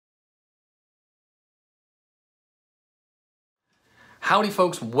Howdy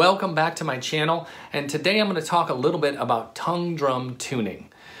folks, welcome back to my channel, and today I'm going to talk a little bit about tongue drum tuning.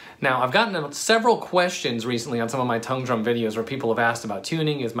 Now, I've gotten several questions recently on some of my tongue drum videos where people have asked about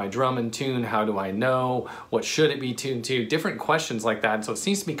tuning. Is my drum in tune? How do I know? What should it be tuned to? Different questions like that, and so it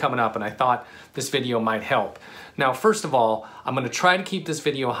seems to be coming up, and I thought this video might help. Now, first of all, I'm going to try to keep this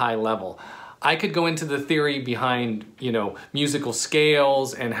video high level. I could go into the theory behind, musical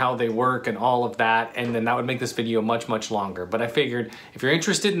scales and how they work and all of that, and then that would make this video much, much longer. But I figured if you're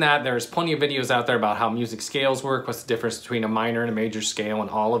interested in that, there's plenty of videos out there about how music scales work, what's the difference between a minor and a major scale and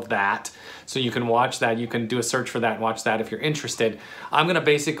all of that. So you can watch that, you can do a search for that and watch that if you're interested. I'm gonna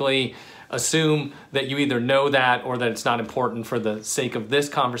basically assume that you either know that or that it's not important for the sake of this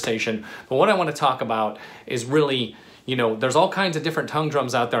conversation. But what I wanna talk about is really, there's all kinds of different tongue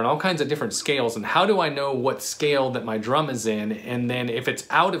drums out there and all kinds of different scales, and how do I know what scale that my drum is in? And then if it's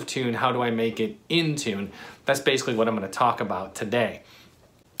out of tune, how do I make it in tune? That's basically what I'm going to talk about today.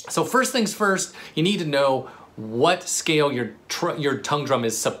 So first things first, you need to know what scale your tongue drum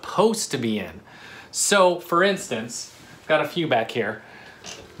is supposed to be in. So for instance, I've got a few back here.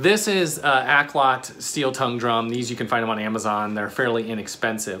 This is Acklot steel tongue drum. These you can find them on Amazon. They're fairly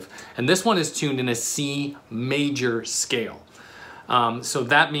inexpensive. And this one is tuned in a C major scale. So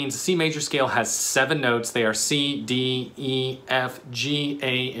that means the C major scale has 7 notes. They are C, D, E, F, G,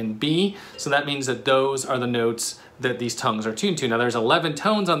 A, and B. So that means that those are the notes that these tongues are tuned to. Now there's 11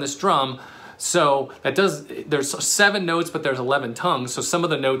 tones on this drum. So there's 7 notes, but there's 11 tongues. So some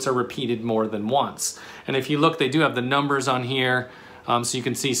of the notes are repeated more than once. And if you look, they do have the numbers on here. So you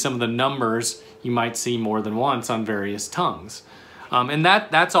can see some of the numbers you might see more than once on various tongues. And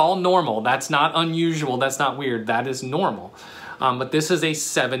that's all normal. That's not unusual. That's not weird. That is normal. But this is a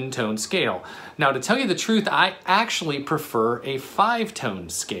 7-tone scale. Now, to tell you the truth, I actually prefer a 5-tone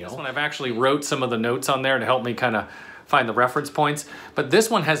scale. And I've actually wrote some of the notes on there to help me kind of find the reference points. But this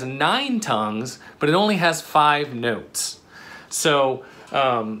one has 9 tongues, but it only has 5 notes. So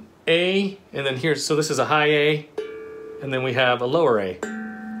A, and then here, so this is a high A, and then we have a lower A.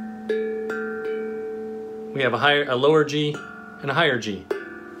 We have a lower G and a higher G.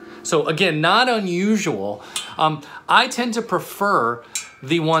 So again, not unusual. I tend to prefer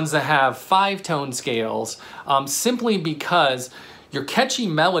the ones that have 5-tone scales simply because your catchy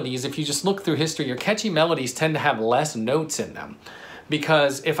melodies, if you just look through history, your catchy melodies tend to have less notes in them.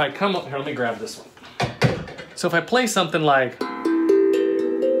 Because if I come up here, let me grab this one. So if I play something like,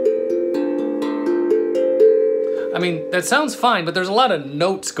 I mean, that sounds fine, but there's a lot of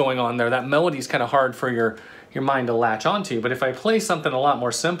notes going on there. That melody's kind of hard for your mind to latch onto. But if I play something a lot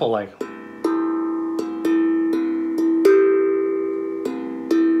more simple, like,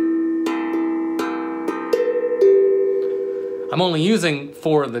 I'm only using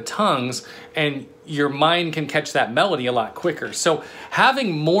 4 of the tongues, and your mind can catch that melody a lot quicker. So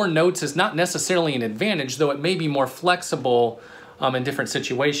having more notes is not necessarily an advantage, though it may be more flexible in different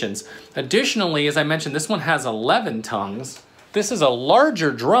situations. Additionally, as I mentioned, this one has 11 tongues. This is a larger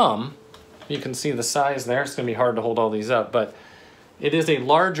drum. You can see the size there. It's going to be hard to hold all these up, but it is a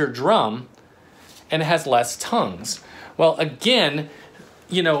larger drum and it has less tongues. Well, again,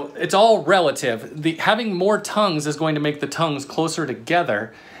 it's all relative. Having more tongues is going to make the tongues closer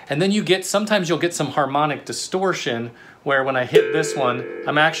together, and then sometimes you'll get some harmonic distortion where when I hit this one,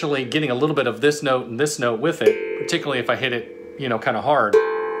 I'm actually getting a little bit of this note and this note with it, particularly if I hit it kind of hard.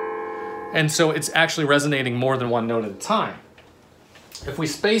 And so it's actually resonating more than one note at a time. If we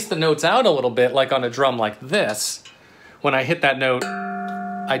space the notes out a little bit, like on a drum like this, when I hit that note,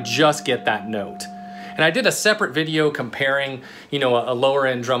 I just get that note. And I did a separate video comparing, a lower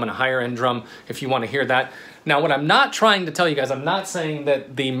end drum and a higher end drum, if you want to hear that. Now, what I'm not trying to tell you guys, I'm not saying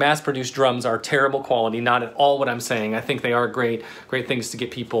that the mass-produced drums are terrible quality, not at all what I'm saying. I think they are great things to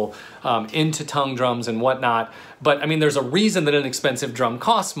get people into tongue drums and whatnot. But I mean, there's a reason that an expensive drum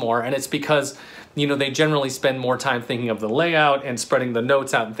costs more, and it's because they generally spend more time thinking of the layout and spreading the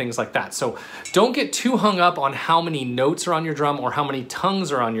notes out and things like that. So don't get too hung up on how many notes are on your drum or how many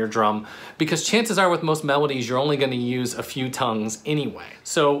tongues are on your drum, because chances are with most melodies, you're only going to use a few tongues anyway.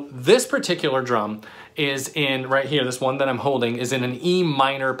 So this particular drum is in, right here, this one that I'm holding is in an E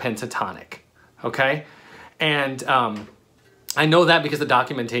minor pentatonic, okay? And I know that because the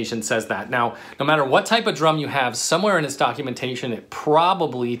documentation says that. Now, no matter what type of drum you have, somewhere in its documentation, it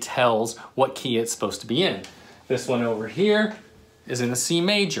probably tells what key it's supposed to be in. This one over here is in a C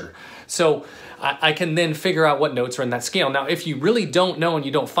major. So I can then figure out what notes are in that scale. Now, if you really don't know and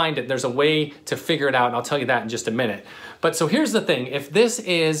you don't find it, there's a way to figure it out, and I'll tell you that in just a minute. But so here's the thing. If this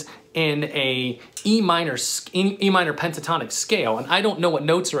is in a E minor pentatonic scale, and I don't know what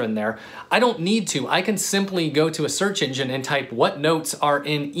notes are in there, I don't need to. I can simply go to a search engine and type what notes are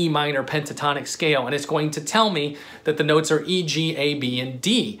in E minor pentatonic scale, and it's going to tell me that the notes are E, G, A, B, and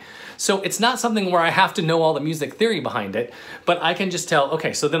D. So it's not something where I have to know all the music theory behind it, but I can just tell,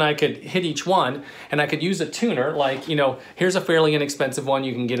 okay, so then I could hit each one, and I could use a tuner, like, you know, here's a fairly inexpensive one.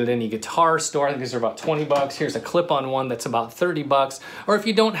 You can get it at any guitar store. I think these are about 20 bucks. Here's a clip-on one that's about 30 bucks. Or if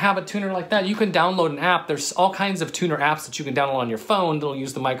you don't have a tuner like that, you can download an app. There's all kinds of tuner apps that you can download on your phone that'll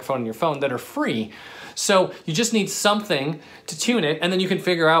use the microphone on your phone that are free. So you just need something to tune it, and then you can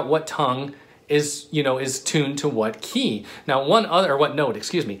figure out what tongue is tuned to what key. Now what note,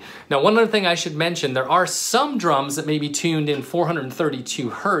 excuse me. Now one other thing I should mention, there are some drums that may be tuned in 432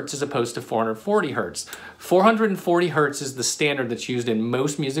 hertz as opposed to 440 hertz. 440 hertz is the standard that's used in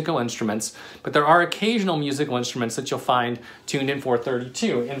most musical instruments, but there are occasional musical instruments that you'll find tuned in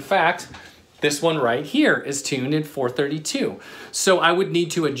 432. In fact, this one right here is tuned in 432. So I would need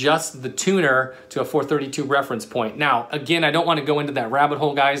to adjust the tuner to a 432 reference point. Now, again, I don't want to go into that rabbit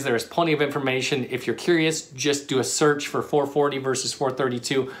hole, guys. There's plenty of information. If you're curious, just do a search for 440 versus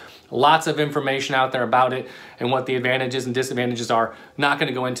 432. Lots of information out there about it and what the advantages and disadvantages are. Not going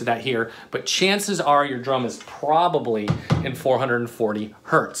to go into that here, but chances are your drum is probably in 440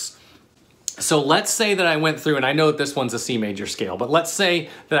 hertz. So let's say that I went through, and I know that this one's a C major scale, but let's say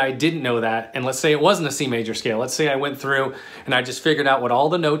that I didn't know that, and let's say it wasn't a C major scale. Let's say I went through and I just figured out what all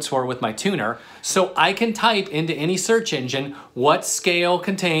the notes were with my tuner. So I can type into any search engine what scale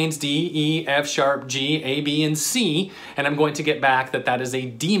contains D, E, F sharp, G, A, B, and C, and I'm going to get back that that is a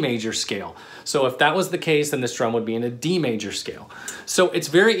D major scale. So if that was the case, then this drum would be in a D major scale. So it's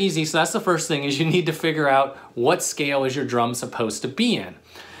very easy. So that's the first thing, is you need to figure out what scale is your drum supposed to be in.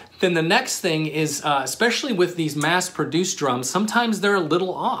 Then the next thing is, especially with these mass-produced drums, sometimes they're a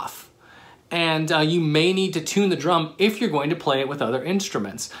little off. And you may need to tune the drum if you're going to play it with other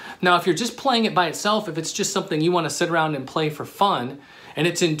instruments. Now, if you're just playing it by itself, if it's just something you want to sit around and play for fun, and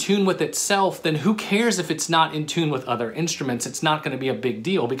it's in tune with itself, then who cares if it's not in tune with other instruments? It's not going to be a big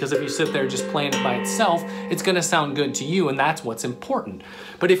deal, because if you sit there just playing it by itself, it's going to sound good to you, and that's what's important.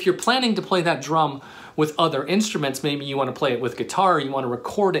 But if you're planning to play that drum with other instruments, maybe you want to play it with guitar, or you want to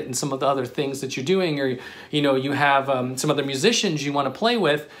record it in some of the other things that you're doing, or you have some other musicians you want to play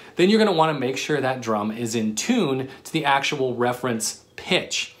with, then you're going to want to make sure that drum is in tune to the actual reference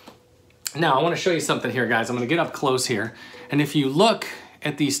pitch. Now, I want to show you something here, guys. I'm going to get up close here, and if you look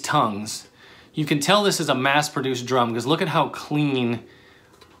at these tongues, you can tell this is a mass-produced drum, because look at how clean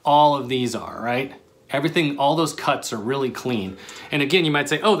all of these are, right? Everything, all those cuts are really clean. And again, you might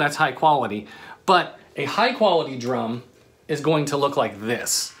say, oh, that's high quality, but a high quality drum is going to look like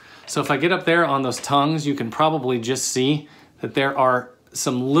this. So if I get up there on those tongues, you can probably just see that there are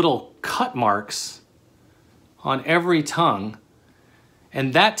some little cut marks on every tongue,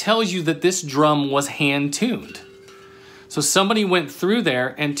 and that tells you that this drum was hand tuned. So somebody went through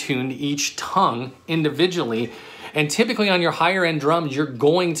there and tuned each tongue individually, and typically on your higher end drums, you're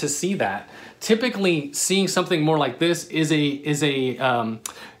going to see that. Typically, seeing something more like this is a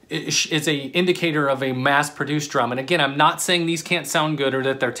indicator of a mass-produced drum. And again, I'm not saying these can't sound good or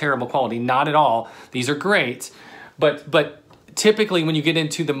that they're terrible quality. Not at all. These are great. But typically, when you get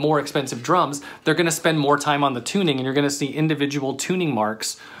into the more expensive drums, they're going to spend more time on the tuning, and you're going to see individual tuning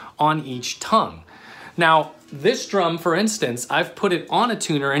marks on each tongue. Now, this drum, for instance, I've put it on a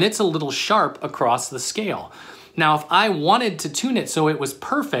tuner, and it's a little sharp across the scale. Now, if I wanted to tune it so it was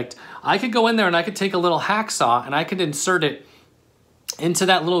perfect, I could go in there and I could take a little hacksaw and I could insert it into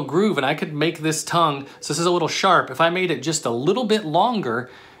that little groove, and I could make this tongue, so this is a little sharp. If I made it just a little bit longer,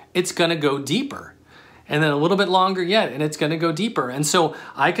 it's gonna go deeper. And then a little bit longer yet, and it's gonna go deeper. And so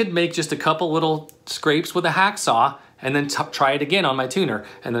I could make just a couple little scrapes with a hacksaw, and then try it again on my tuner,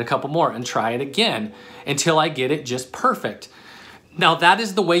 and then a couple more, and try it again, until I get it just perfect. Now that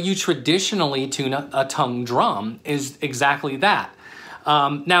is the way you traditionally tune a tongue drum, is exactly that.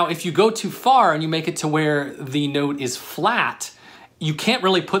 Now if you go too far and you make it to where the note is flat, you can't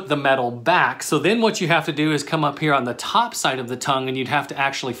really put the metal back. So then what you have to do is come up here on the top side of the tongue, and you'd have to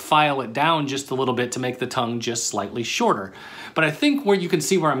actually file it down just a little bit to make the tongue just slightly shorter. But I think where you can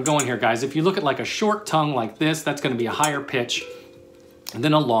see where I'm going here, guys, if you look at like a short tongue like this, that's gonna be a higher pitch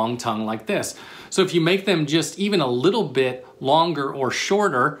than a long tongue like this. So if you make them just even a little bit longer or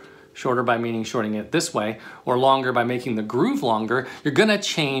shorter, shorter by meaning shortening it this way, or longer by making the groove longer, you're gonna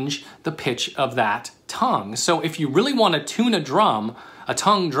change the pitch of that tongue. So if you really wanna tune a drum a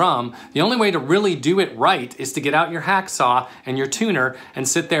tongue drum, the only way to really do it right is to get out your hacksaw and your tuner and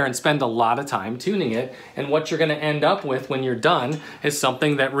sit there and spend a lot of time tuning it. And what you're gonna end up with when you're done is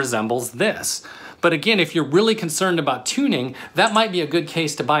something that resembles this. But again, if you're really concerned about tuning, that might be a good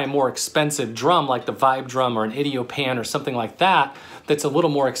case to buy a more expensive drum like the Vibe drum or an Idiopan or something like that, that's a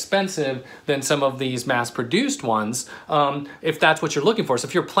little more expensive than some of these mass-produced ones, if that's what you're looking for. So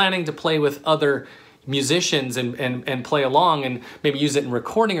if you're planning to play with other musicians and play along and maybe use it in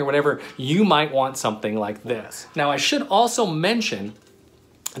recording or whatever, you might want something like this. Now, I should also mention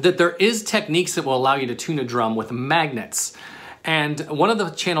that there is techniques that will allow you to tune a drum with magnets. And one of the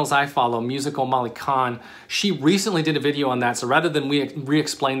channels I follow, Musical Molly Khan, she recently did a video on that. So rather than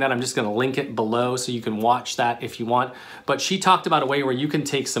re-explain that, I'm just gonna link it below so you can watch that if you want. But she talked about a way where you can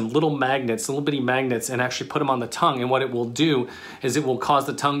take some little magnets, little bitty magnets, and actually put them on the tongue. And what it will do is it will cause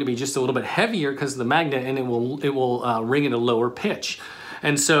the tongue to be just a little bit heavier because of the magnet, and it will ring at a lower pitch.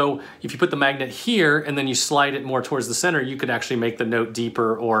 And so if you put the magnet here and then you slide it more towards the center, you could actually make the note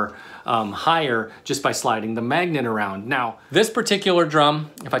deeper or higher just by sliding the magnet around. Now, this particular drum,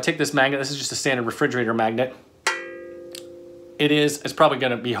 if I take this magnet, this is just a standard refrigerator magnet. It's probably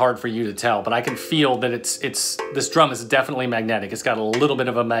gonna be hard for you to tell, but I can feel that this drum is definitely magnetic. It's got a little bit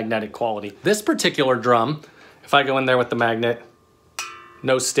of a magnetic quality. This particular drum, if I go in there with the magnet,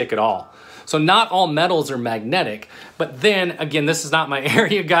 no stick at all. So not all metals are magnetic, but then again, this is not my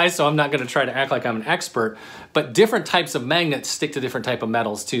area, guys, so I'm not gonna try to act like I'm an expert, but different types of magnets stick to different type of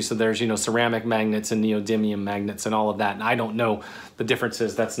metals too. So there's, ceramic magnets and neodymium magnets and all of that. And I don't know the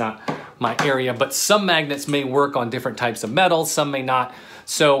differences, that's not my area, but some magnets may work on different types of metals, some may not.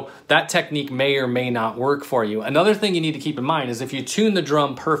 So that technique may or may not work for you. Another thing you need to keep in mind is if you tune the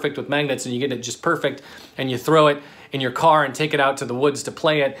drum perfect with magnets and you get it just perfect and you throw it in your car and take it out to the woods to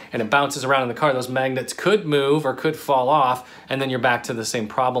play it and it bounces around in the car, those magnets could move or could fall off and then you're back to the same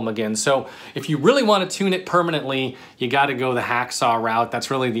problem again. So if you really want to tune it permanently, you got to go the hacksaw route. That's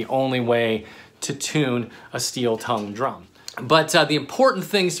really the only way to tune a steel tongue drum. But the important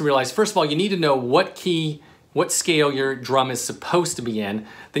things to realize, first of all, you need to know what key, what scale your drum is supposed to be in.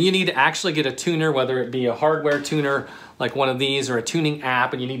 Then you need to actually get a tuner, whether it be a hardware tuner like one of these or a tuning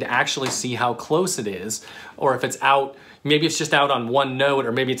app, and you need to actually see how close it is. Or if it's out, maybe it's just out on one note,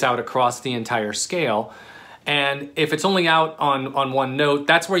 or maybe it's out across the entire scale. And if it's only out on one note,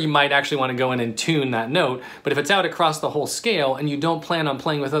 that's where you might actually want to go in and tune that note. But if it's out across the whole scale and you don't plan on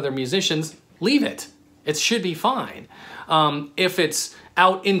playing with other musicians, leave it. It should be fine. If it's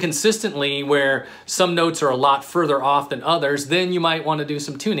out inconsistently where some notes are a lot further off than others, then you might want to do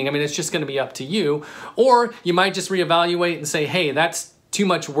some tuning. I mean, it's just going to be up to you. Or you might just reevaluate and say, hey, that's too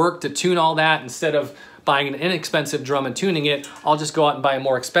much work to tune all that. Instead of buying an inexpensive drum and tuning it, I'll just go out and buy a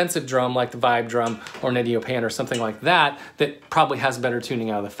more expensive drum like the Vibe drum or an Idiopan or something like that that probably has better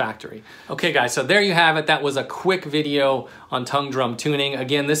tuning out of the factory. Okay guys, so there you have it. That was a quick video on tongue drum tuning.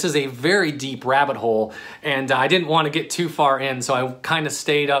 Again, this is a very deep rabbit hole and I didn't want to get too far in, so I kind of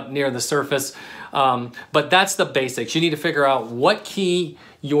stayed up near the surface. But that's the basics. You need to figure out what key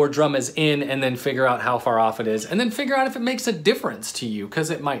your drum is in and then figure out how far off it is and then figure out if it makes a difference to you,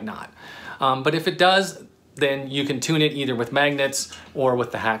 because it might not. But if it does, then you can tune it either with magnets or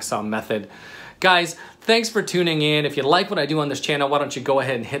with the hacksaw method. Guys, thanks for tuning in. If you like what I do on this channel, why don't you go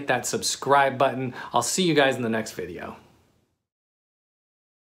ahead and hit that subscribe button. I'll see you guys in the next video.